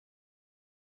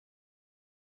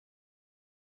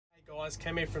Guys,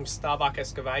 Kemi from Starbuck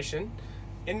Excavation.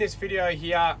 In this video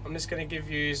here, I'm just going to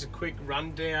give you a quick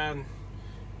rundown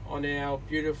on our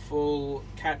beautiful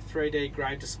CAT 3D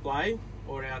grade display,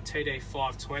 or our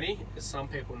TD520 as some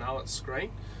people know it,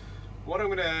 screen. What I'm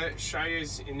going to show you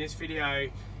in this video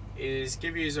is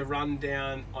give you a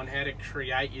rundown on how to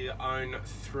create your own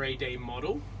 3D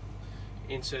model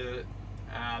into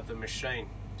the machine.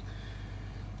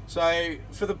 So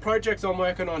for the project I'm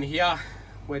working on here,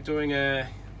 we're doing a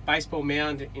baseball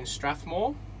mound in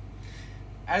Strathmore.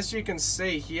 As you can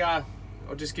see here,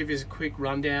 I'll just give you a quick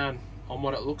rundown on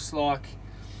what it looks like.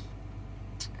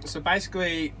 So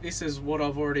basically this is what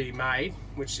I've already made,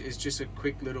 which is just a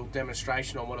quick little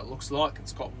demonstration on what it looks like.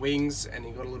 It's got wings and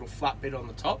you've got a little flat bit on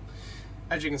the top.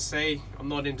 As you can see, I'm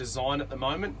not in design at the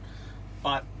moment,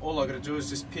 but all I've got to do is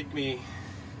just pick me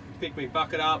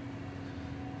bucket up,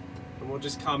 and we'll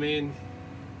just come in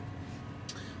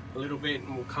a little bit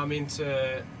and we'll come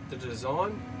into the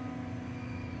design.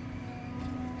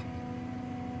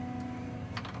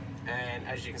 And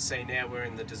as you can see now, we're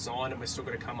in the design and we're still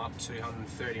going to come up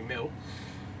 230 mil.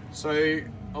 So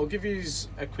I'll give you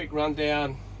a quick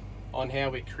rundown on how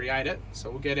we create it. So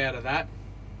we'll get out of that.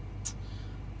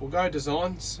 We'll go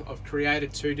designs. I've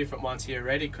created two different ones here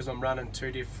already because I'm running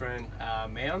two different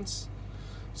mounds.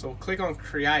 So we'll click on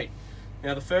create.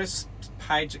 Now the first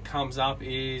page that comes up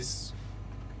is,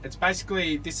 it's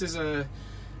basically, this is a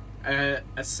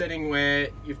setting where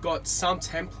you've got some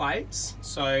templates.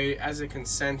 So as it can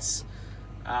sense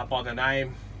by the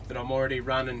name, that I'm already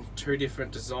running two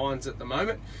different designs at the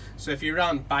moment. So if you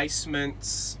run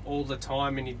basements all the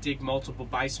time and you dig multiple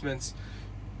basements,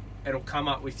 it'll come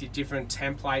up with your different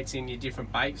templates in your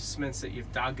different basements that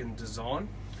you've dug and designed.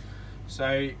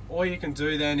 So all you can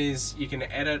do then is you can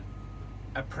edit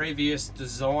a previous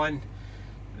design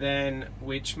then,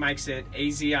 which makes it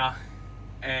easier,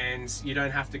 and you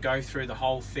don't have to go through the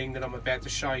whole thing that I'm about to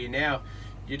show you now.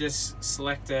 You just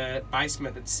select a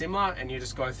basement that's similar and you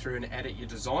just go through and edit your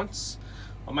designs.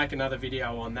 I'll make another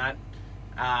video on that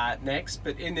next,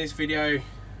 but in this video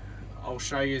I'll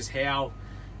show you how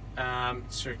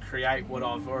to create what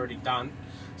I've already done.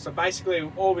 So basically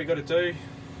all we got to do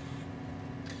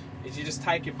is you just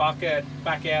take your bucket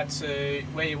back out to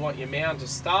where you want your mound to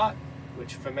start,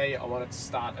 which for me I want it to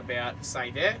start about,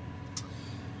 say, there.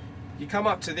 You come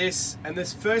up to this, and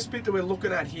this first bit that we're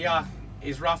looking at here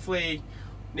is roughly,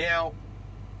 now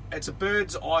it's a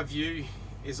bird's eye view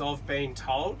as I've been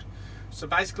told. So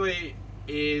basically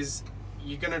is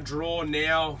you're going to draw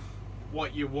now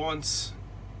what you want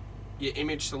your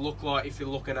image to look like if you're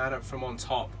looking at it from on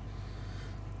top.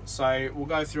 So we'll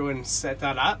go through and set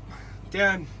that up.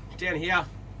 Down here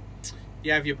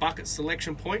you have your bucket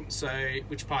selection point, so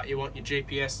which part you want your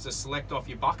GPS to select off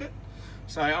your bucket.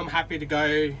 So I'm happy to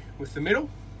go with the middle.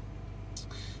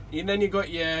 And then you've got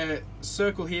your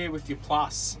circle here with your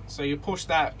plus. So you push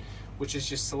that, which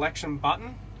is your selection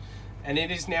button, and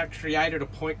it is now created a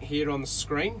point here on the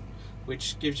screen,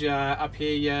 which gives you up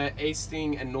here your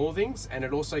easting and northings, and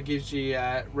it also gives you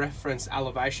reference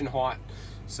elevation height.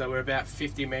 So we're about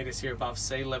 50 meters here above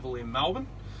sea level in Melbourne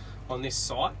on this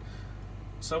site.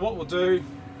 So what we'll do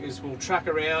is we'll track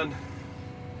around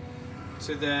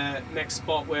to the next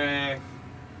spot where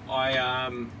I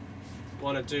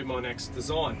want to do my next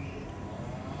design.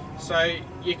 So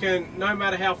you can, no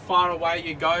matter how far away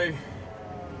you go,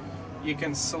 you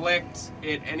can select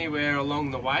it anywhere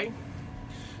along the way.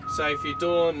 So if you're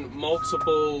doing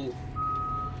multiple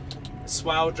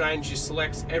swale drains, you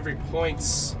select every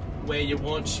point where you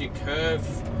want your curve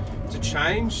to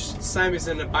change. Same as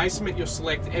in the basement, you'll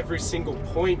select every single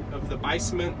point of the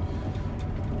basement,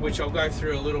 which I'll go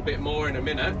through a little bit more in a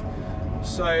minute.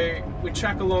 So we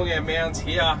track along our mounds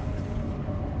here.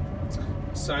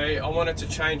 So I wanted to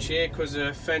change here because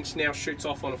the fence now shoots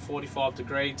off on a 45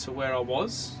 degree to where I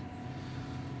was.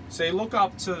 So you look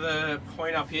up to the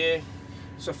point up here.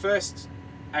 So first,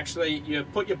 actually, you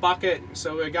put your bucket,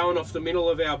 so we're going off the middle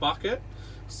of our bucket.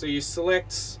 So you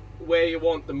select where you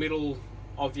want the middle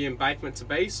of your embankment to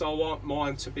be. So I want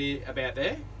mine to be about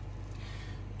there.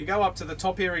 You go up to the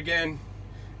top here again,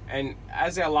 and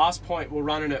as our last point, we're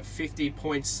running at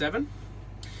 50.7.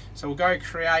 So we'll go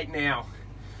create now.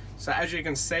 So as you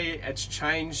can see, it's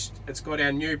changed. It's got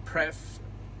our new point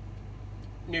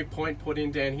put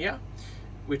in down here,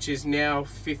 which is now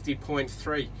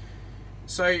 50.3.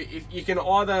 So if you can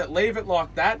either leave it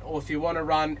like that, or if you want to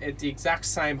run at the exact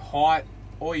same height,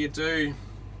 all you do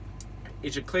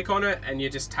is you click on it and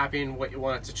you just tap in what you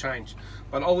want it to change.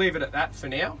 But I'll leave it at that for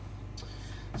now.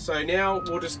 So now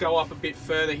we'll just go up a bit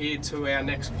further here to our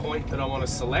next point that I want to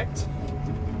select.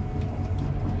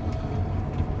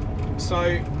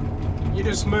 So you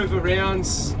just move around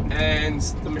and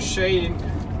the machine,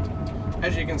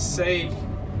 as you can see,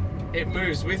 it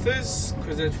moves with us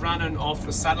because it's running off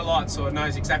the satellite, so it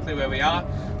knows exactly where we are.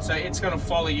 So it's going to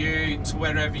follow you to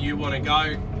wherever you want to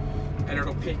go, and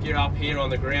it'll pick you up here on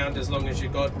the ground as long as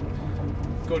you've got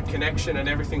good connection and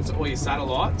everything to all your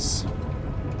satellites.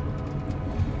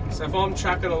 So if I'm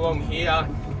tracking along here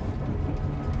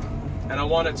and I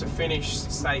want it to finish,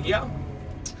 say here,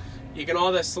 you can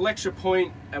either select your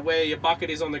point at where your bucket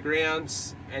is on the ground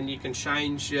and you can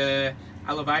change your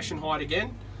elevation height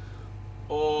again,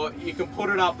 or you can put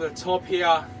it up the top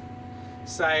here,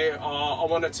 say I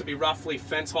want it to be roughly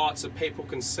fence height so people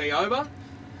can see over,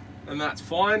 and that's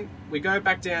fine. We go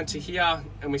back down to here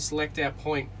and we select our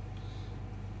point,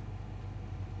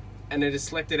 and it has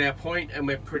selected our point and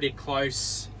we're pretty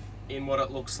close in what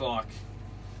it looks like.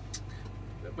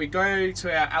 We go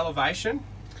to our elevation.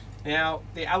 Now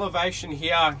the elevation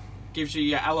here gives you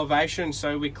your elevation,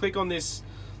 so we click on this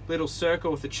little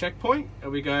circle with the checkpoint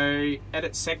and we go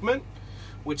edit segment,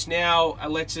 which now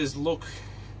lets us look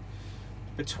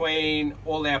between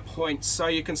all our points. So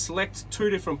you can select 2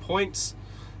 different points.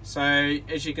 So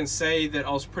as you can see that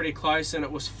I was pretty close and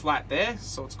it was flat there,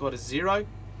 so it's got a 0.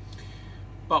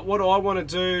 But what I want to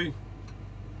do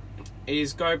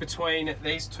is go between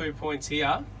these 2 points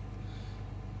here,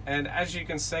 and as you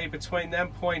can see between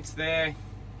them points there,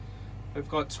 we've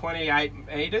got 28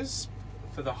 meters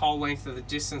for the whole length of the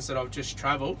distance that I've just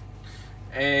traveled,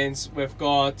 and we've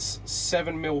got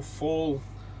 7 mil fall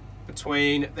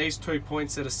between these 2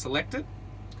 points that are selected.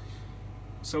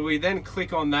 So we then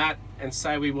click on that and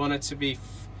say we want it to be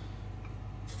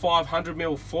 500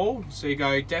 mil fall, so you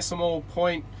go decimal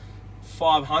point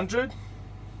 500,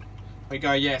 we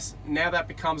go yes. Now that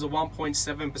becomes a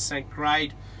 1.7%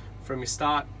 grade from your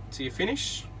start to your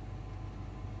finish.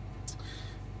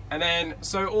 And then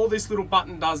so all this little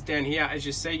button does down here, as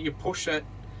you see, you push it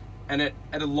and it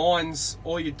aligns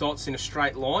all your dots in a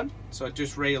straight line, so it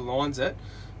just realigns it.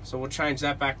 So we'll change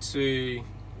that back to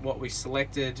what we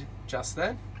selected just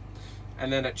then,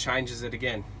 and then it changes it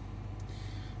again.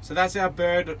 So that's our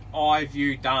bird eye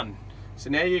view done. So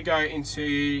now you go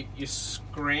into your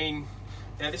screen.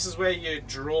 Now this is where you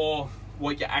draw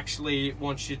what you actually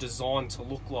want your design to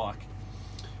look like.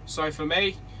 So for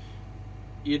me,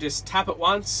 you just tap it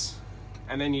once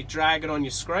and then you drag it on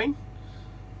your screen,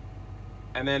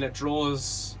 and then it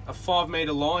draws a 5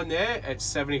 meter line there at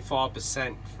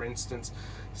 75%, for instance.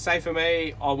 Say for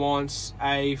me, I want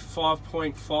a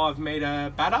 5.5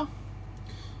 meter batter,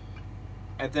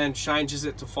 and then changes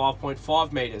it to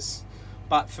 5.5 meters.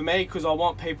 But for me, because I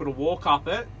want people to walk up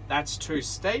it, that's too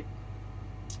steep.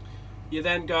 You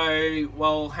then go,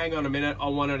 well, hang on a minute, I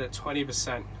want it at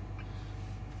 20%.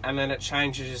 And then it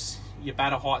changes your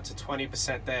batter height to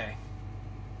 20% there.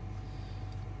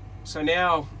 So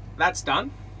now that's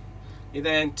done. You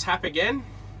then tap again.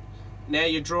 Now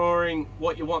you're drawing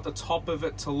what you want the top of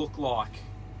it to look like.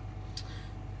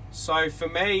 So for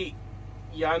me,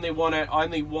 I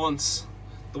only want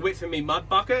the width of my mud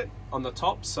bucket on the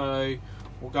top, so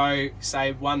we'll go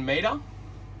say 1 meter,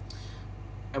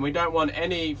 and we don't want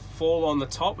any fall on the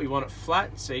top, we want it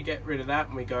flat, so you get rid of that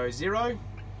and we go 0.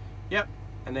 Yep,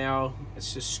 and now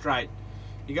it's just straight.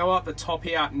 You go up the top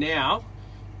here. Now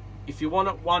if you want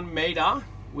it 1 meter,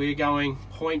 we're going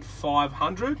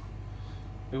 0.500.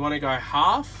 We want to go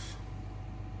half,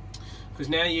 because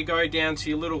now you go down to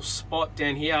your little spot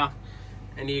down here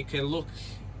and you can look,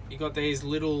 you got these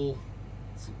little,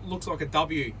 looks like a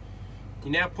W.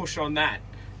 You now push on that,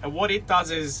 and what it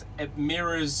does is it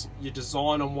mirrors your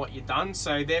design on what you've done,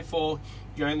 so therefore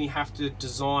you only have to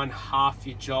design half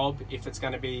your job if it's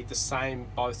going to be the same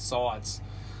both sides.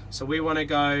 So we want to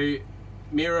go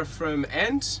mirror from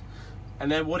end, and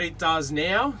then what it does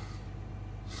now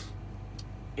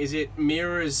is it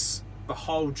mirrors the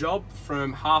whole job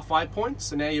from halfway point.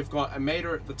 So now you've got 1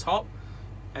 meter at the top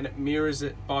and it mirrors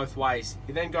it both ways.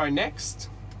 You then go next,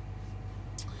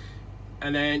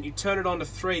 and then you turn it on to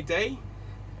 3D,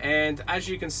 and as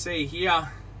you can see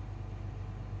here,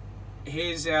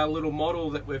 here's our little model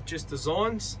that we've just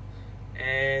designed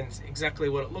and exactly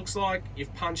what it looks like.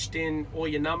 You've punched in all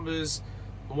your numbers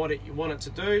and what you want it to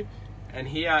do, and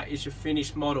here is your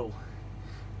finished model.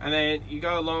 And then you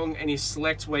go along and you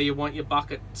select where you want your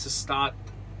bucket to start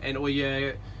and all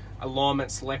your alignment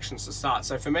selections to start.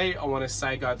 So for me, I want to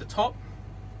say go to the top.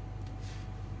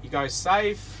 You go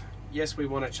save. Yes, we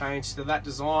want to change to that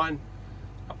design.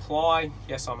 Apply.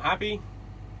 Yes, I'm happy.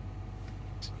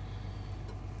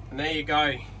 And there you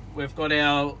go. We've got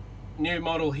our new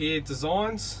model here,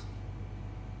 designs.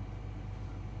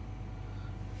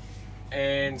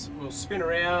 And we'll spin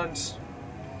around.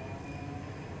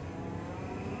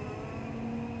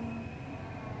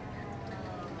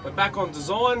 We're back on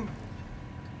design,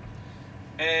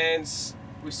 and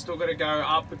we still got to go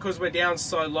up because we're down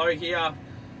so low here.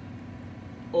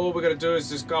 All we're going to do is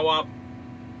just go up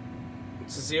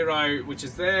to 0, which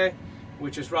is there,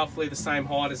 which is roughly the same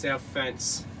height as our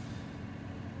fence.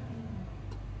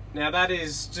 Now that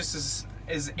is just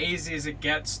as easy as it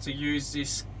gets to use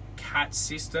this CAT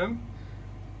system,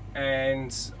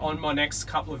 and on my next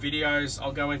couple of videos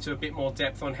I'll go into a bit more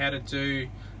depth on how to do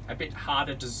a bit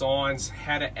harder designs,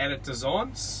 how to edit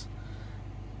designs,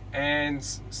 and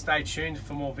stay tuned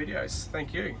for more videos.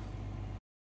 Thank you.